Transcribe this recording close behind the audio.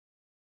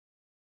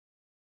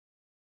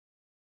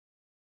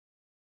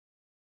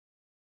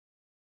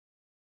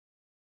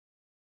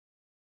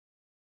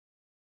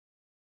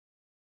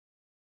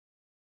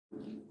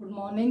Good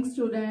morning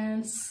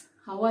students.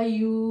 How are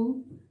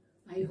you?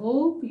 I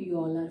hope you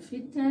all are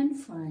fit and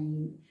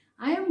fine.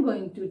 I am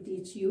going to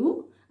teach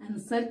you and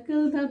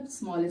circle the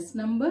smallest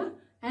number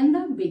and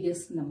the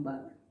biggest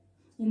number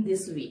in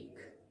this week.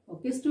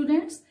 Okay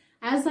students,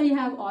 as I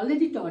have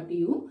already taught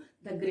you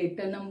the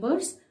greater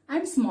numbers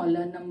and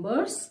smaller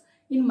numbers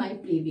in my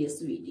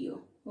previous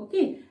video.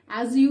 Okay,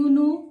 as you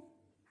know,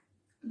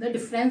 the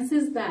difference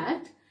is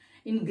that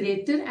in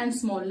greater and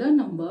smaller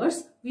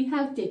numbers we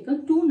have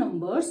taken two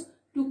numbers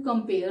to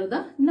compare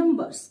the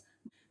numbers.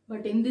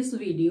 But in this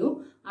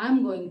video, I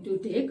am going to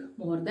take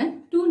more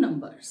than two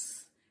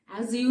numbers.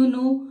 As you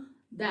know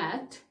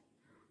that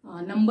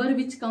number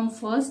which come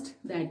first,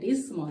 that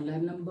is smaller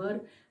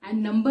number,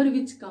 and number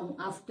which come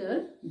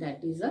after,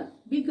 that is a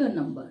bigger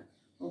number.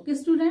 Okay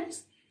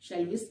students,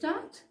 shall we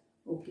start?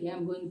 Okay, I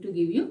am going to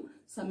give you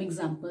some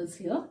examples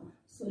here.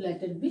 So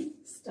let it be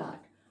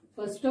start.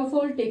 First of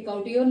all, take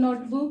out your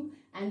notebook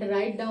and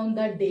write down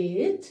the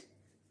date,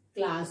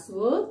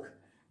 classwork,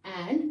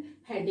 and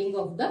heading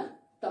of the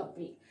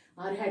topic.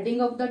 Our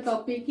heading of the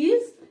topic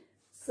is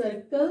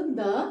circle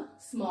the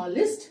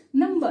smallest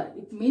number.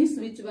 It means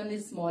which one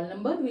is small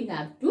number, we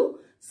have to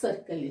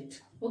circle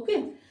it.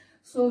 Okay.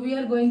 So we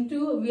are going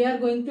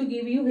to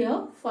give you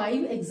here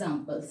 5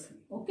 examples.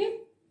 Okay.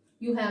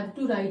 You have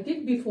to write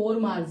it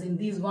before margin.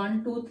 These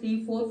 1, 2,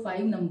 3, 4,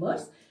 5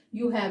 numbers.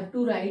 You have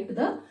to write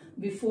the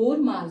before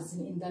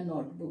margin in the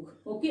notebook.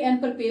 Okay, and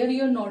prepare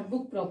your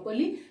notebook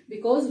properly,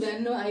 because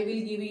when I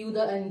will give you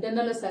the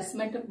internal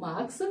assessment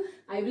marks,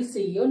 I will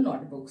see your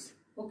notebooks.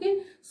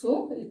 Okay,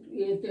 so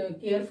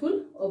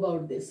careful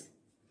about this.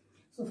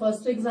 So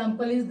first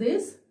example is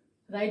this.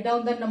 Write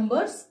down the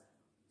numbers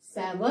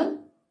 7,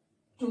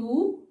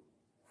 2,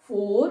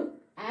 4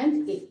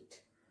 and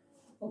 8.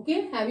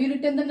 Okay, have you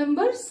written the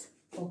numbers?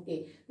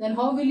 Okay, then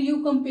how will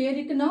you compare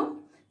it now?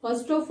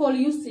 First of all,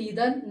 you see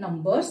the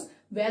numbers,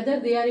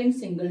 whether they are in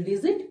single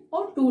digit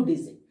or 2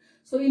 digit.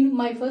 So in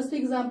my first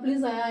example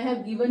is I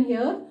have given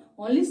here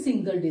only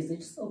single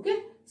digits.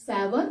 Okay,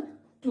 7,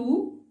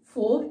 2,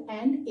 4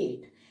 and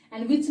 8.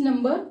 And which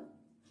number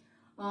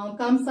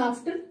comes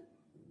after?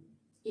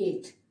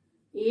 8.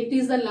 8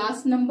 is the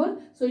last number.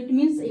 So it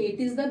means 8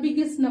 is the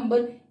biggest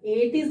number.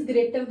 8 is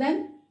greater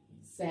than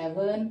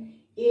 7.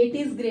 8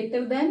 is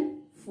greater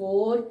than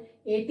 4.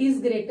 8 is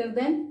greater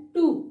than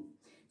 2.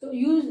 So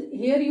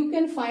here you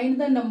can find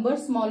the number,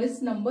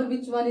 smallest number.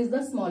 Which one is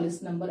the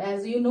smallest number?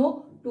 As you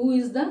know, 2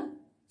 is the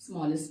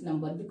smallest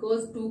number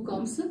because 2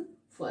 comes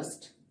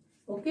first.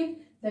 Okay,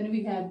 then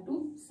we have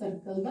to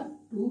circle the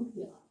 2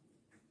 here.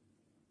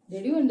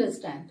 Did you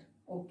understand?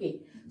 Okay,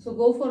 so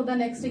go for the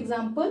next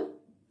example.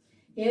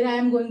 Here I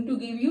am going to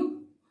give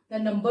you the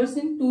numbers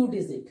in 2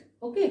 digit.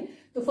 Okay,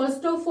 so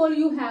first of all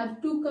you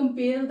have to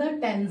compare the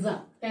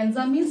tenza.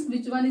 Tenza means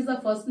which one is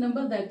the first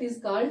number, that is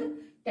called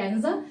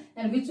tenza,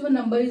 and which one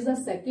number is the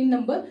second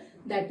number,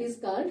 that is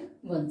called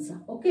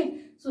vansa. Okay,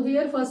 so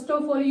here first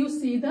of all you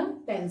see the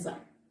tenza.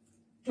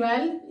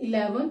 12,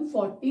 11,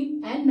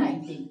 14 and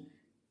 19.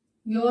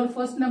 Your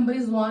first number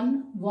is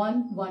 1,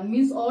 1, 1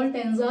 means all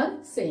tens are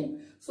same.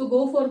 So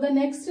go for the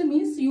next,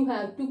 means you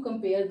have to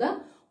compare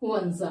the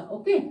vansa.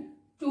 Okay,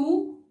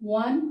 2,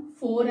 1,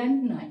 4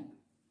 and 9.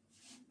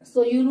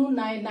 So you know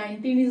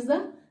 19 is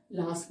the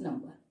last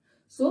number.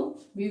 So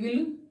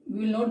we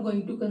will not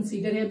going to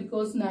consider here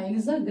because 9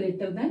 is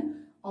greater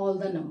than all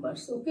the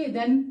numbers. Okay,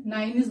 then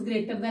 9 is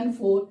greater than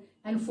 4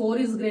 and 4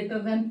 is greater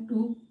than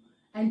 2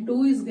 and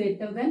 2 is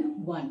greater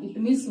than 1.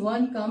 It means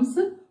 1 comes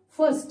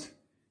first.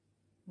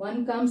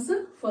 1 comes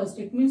first.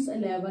 It means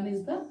 11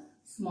 is the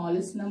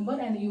smallest number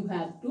and you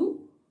have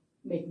to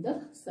make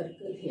the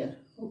circle here.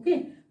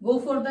 Okay, go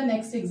for the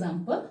next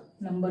example.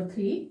 Number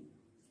 3,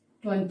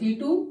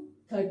 22,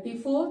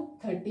 34,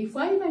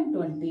 35 and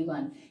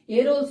 21.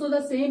 Here also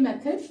the same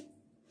method.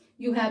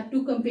 You have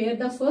to compare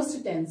the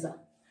first tenza.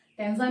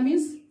 Tenza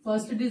means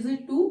first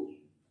digit 2.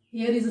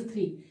 Here is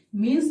 3.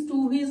 Means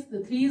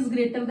 3 is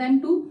greater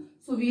than 2.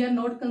 So we are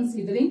not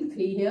considering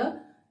 3 here.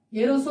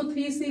 Here also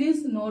 3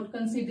 series, not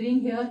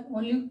considering here,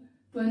 only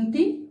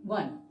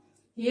 21.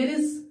 Here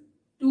is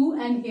 2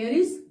 and here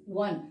is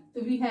 1.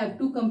 So we have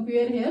to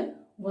compare here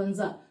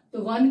vansa.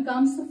 So 1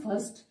 comes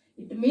first.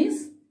 It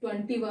means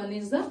 21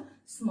 is the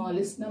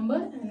smallest number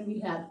and we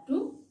have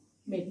to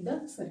make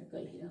the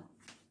circle here.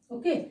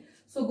 Okay.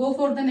 So go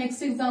for the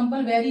next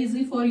example, very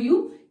easy for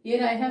you.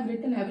 Here I have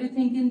written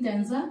everything in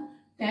tenza,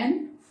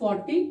 10,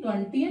 40,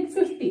 20 and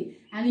 50.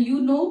 And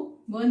you know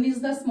 1 is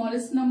the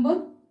smallest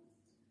number.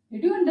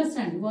 Did you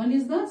understand? 1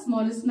 is the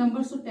smallest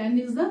number. So 10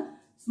 is the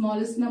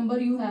smallest number.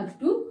 You have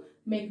to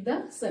make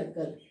the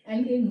circle.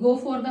 And go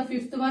for the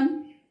fifth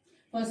one.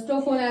 First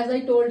of all, as I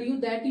told you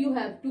that you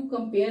have to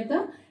compare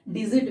the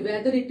digit,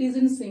 whether it is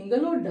in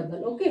single or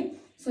double. Okay.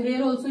 So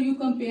here also you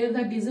compare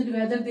the digit,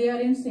 whether they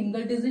are in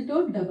single digit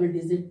or double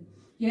digit.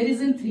 Here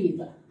is in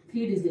 3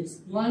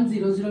 digits.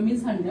 100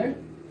 means 100,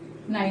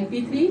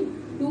 93,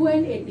 2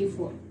 and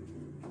 84.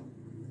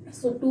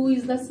 So 2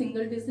 is the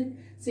single digit.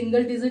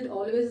 Single digit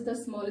always the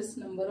smallest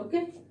number.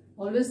 Okay,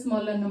 always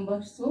smaller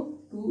number. So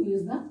 2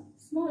 is the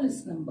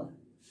smallest number.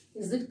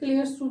 Is it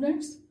clear,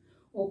 students?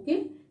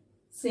 Okay.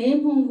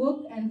 Same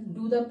homework and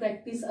do the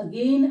practice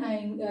again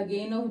and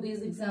again of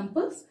these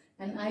examples,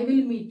 and I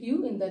will meet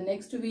you in the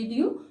next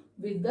video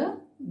with the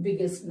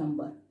biggest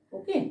number.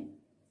 Okay.